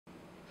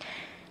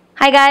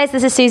Hi guys,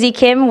 this is Susie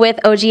Kim with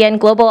OGN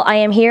Global. I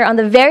am here on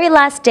the very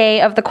last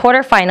day of the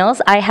quarterfinals.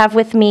 I have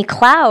with me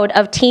Cloud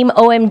of Team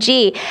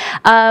OMG.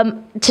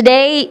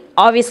 Today,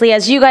 obviously,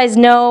 as you guys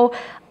know,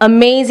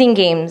 amazing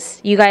games.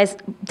 You guys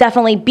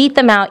definitely beat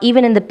them out,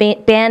 even in the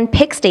band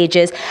pick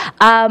stages.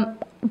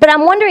 But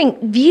I'm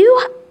wondering,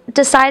 you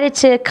decided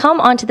to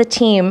come onto the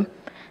team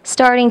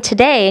starting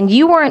today, and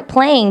you weren't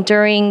playing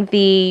during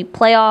the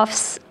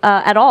playoffs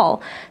at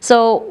all.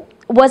 So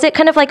was it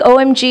kind of like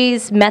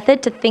OMG's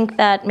method to think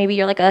that maybe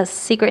you're like a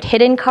secret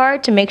hidden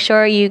card to make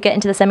sure you get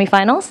into the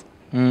semifinals?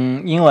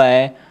 因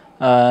为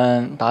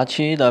达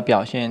七的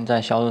表现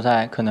在小组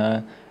赛可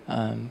能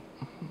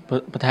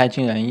不太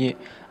尽人意，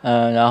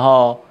然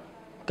后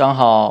刚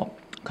好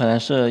可能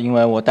是因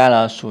为我带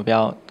了鼠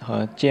标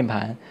和键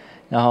盘，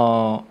然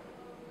后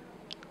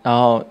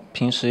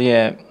平时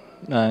也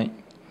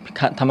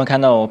他们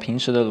看到我平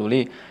时的努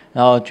力，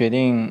然后决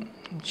定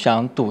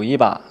想赌一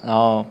把，然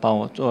后把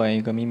我作为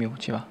一个秘密武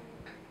器吧。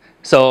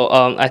So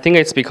I think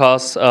it's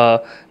because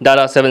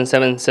Dada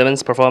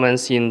 777's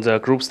performance in the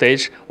group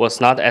stage was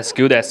not as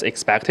good as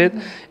expected,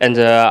 and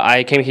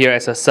I came here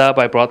as a sub.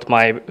 I brought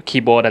my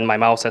keyboard and my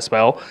mouse as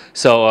well.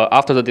 So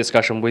after the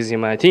discussion within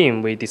my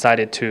team, we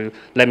decided to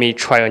let me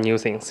try new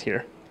things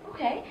here.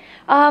 Okay.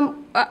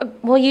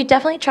 Well, you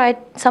definitely tried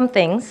some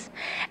things.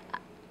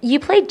 You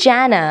played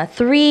Janna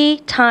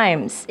 3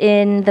 times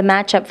in the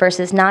matchup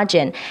versus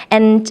Najin.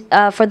 And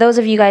for those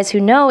of you guys who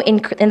know,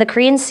 in the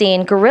Korean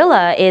scene,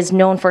 Gorilla is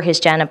known for his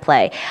Janna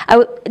play.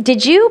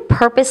 Did you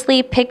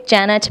purposely pick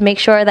Janna to make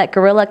sure that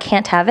Gorilla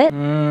can't have it?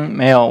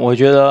 没有，我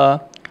觉得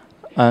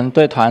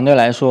对团队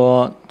来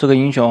说，这个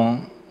英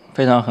雄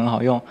非常很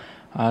好用。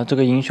这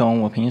个英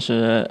雄我平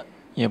时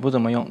也不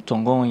怎么用，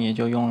总共也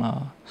就用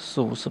了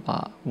50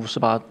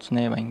把之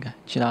内吧，应该，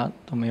其他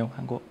都没有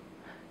玩过，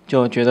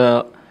就觉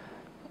得。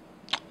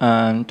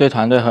对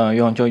团队很有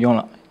用，就用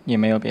了，也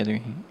没有别的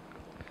原因。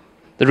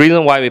The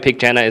reason why we picked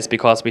Janna is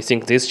because we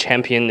think this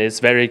champion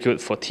is very good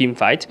for team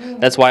fight.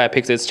 That's why I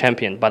picked this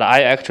champion. But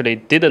I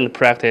actually didn't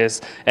practice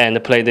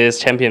and play this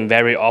champion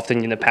very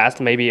often in the past,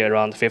 maybe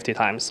around 50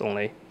 times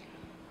only.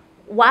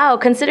 Wow,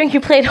 considering you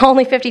played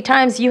only 50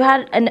 times, you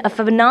had a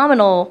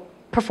phenomenal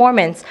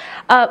performance.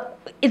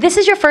 This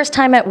is your first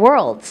time at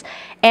Worlds.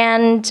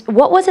 And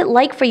what was it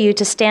like for you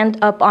to stand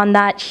up on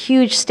that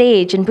huge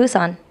stage in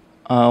Busan?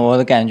 我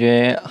的感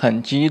觉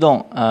很激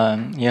动，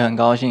也很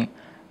高兴，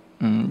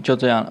就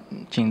这样，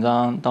紧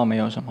张倒没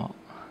有什么。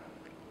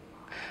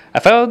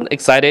I felt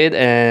excited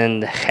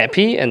and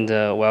happy, and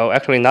well,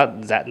 actually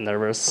not that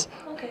nervous.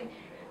 Okay.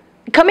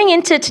 Coming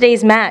into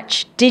today's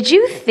match, did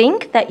you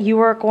think that you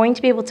were going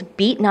to be able to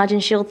beat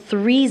Najin Shield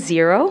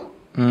 3-0?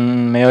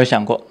 没有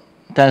想过，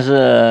但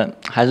是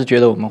还是觉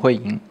得我们会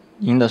赢，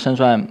赢的胜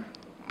算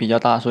比较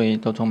大，所以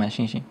都充满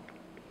信心。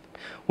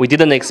We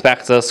didn't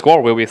expect the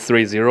score will be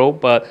 3-0,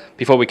 but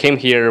before we came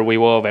here, we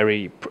were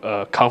very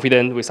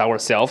confident with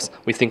ourselves.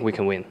 We think we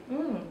can win.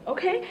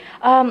 Okay.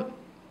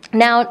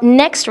 Now,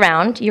 next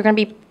round, you're going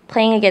to be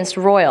playing against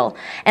Royal.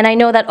 And I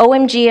know that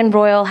OMG and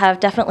Royal have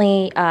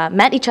definitely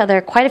met each other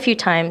quite a few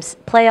times,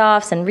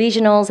 playoffs and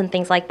regionals and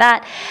things like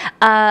that.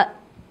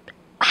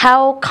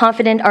 How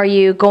confident are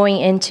you going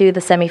into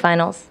the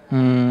semifinals?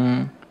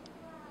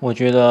 我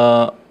觉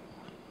得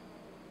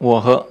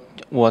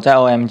我在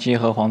OMG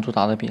和皇族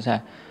打的比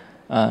赛，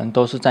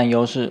都是占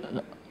优势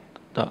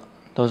的，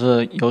都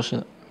是优势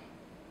的。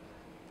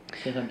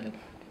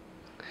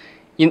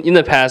In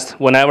the past,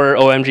 whenever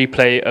OMG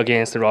play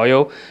against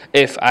Royal,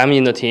 if I'm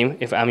in the team,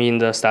 if I'm in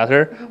the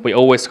starter, we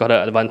always got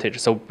an advantage.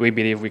 So we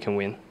believe we can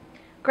win.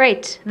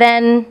 Great.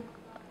 Then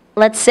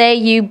let's say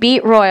you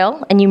beat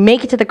Royal and you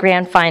make it to the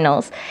grand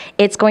finals.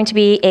 It's going to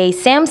be a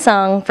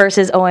Samsung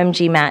versus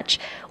OMG match.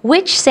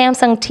 Which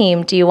Samsung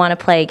team do you want to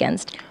play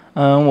against?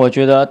 我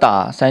觉得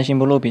打三星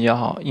blue 比较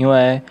好，因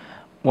为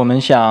我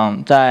们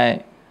想在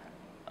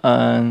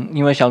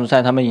因为小组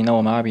赛他们赢了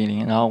我们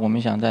2-0，然后我们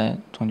想在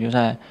总决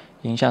赛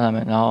赢下他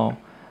们，然后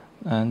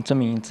证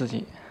明自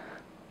己。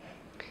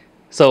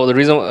So the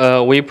reason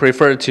we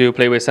prefer to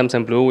play with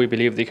Samsung Blue, we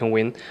believe they can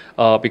win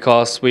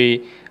because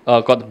we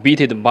got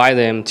beaten by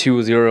them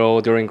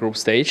 2-0 during group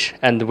stage,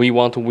 and we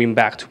want to win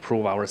back to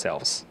prove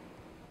ourselves.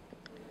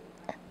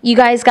 You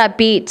guys got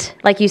beat,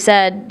 like you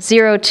said,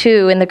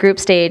 0-2 in the group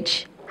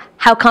stage.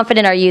 How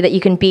confident are you that you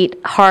can beat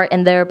Heart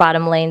in their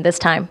bottom lane this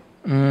time?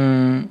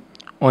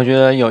 我觉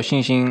得有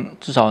信心，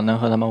至少能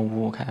和他们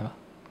5-5开吧。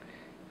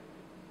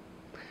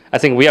I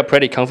think we are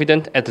pretty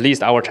confident. At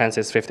least our chance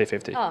is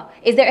 50-50. Oh.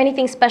 Is there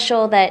anything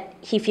special that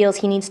he feels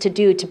he needs to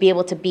do to be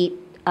able to beat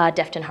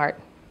Defton Heart?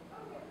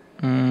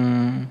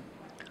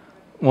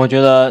 我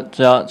觉得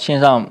只要线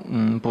上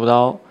补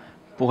刀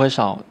不会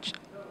少，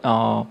然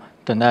后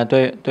等待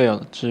队友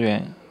的支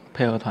援，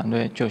配合团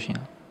队就行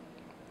了。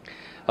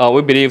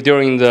We believe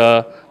during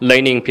the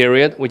laning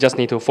period, we just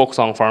need to focus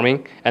on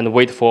farming and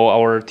wait for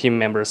our team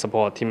members'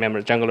 support, team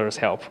members, junglers'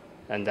 help,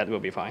 and that will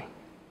be fine.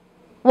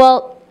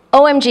 Well,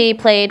 OMG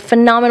played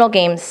phenomenal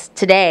games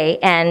today,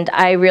 and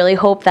I really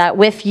hope that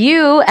with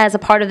you as a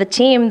part of the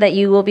team that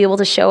you will be able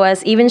to show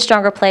us even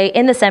stronger play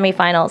in the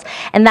semifinals.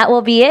 And that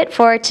will be it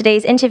for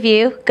today's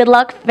interview. Good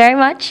luck very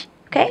much.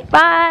 Okay,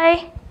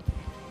 bye.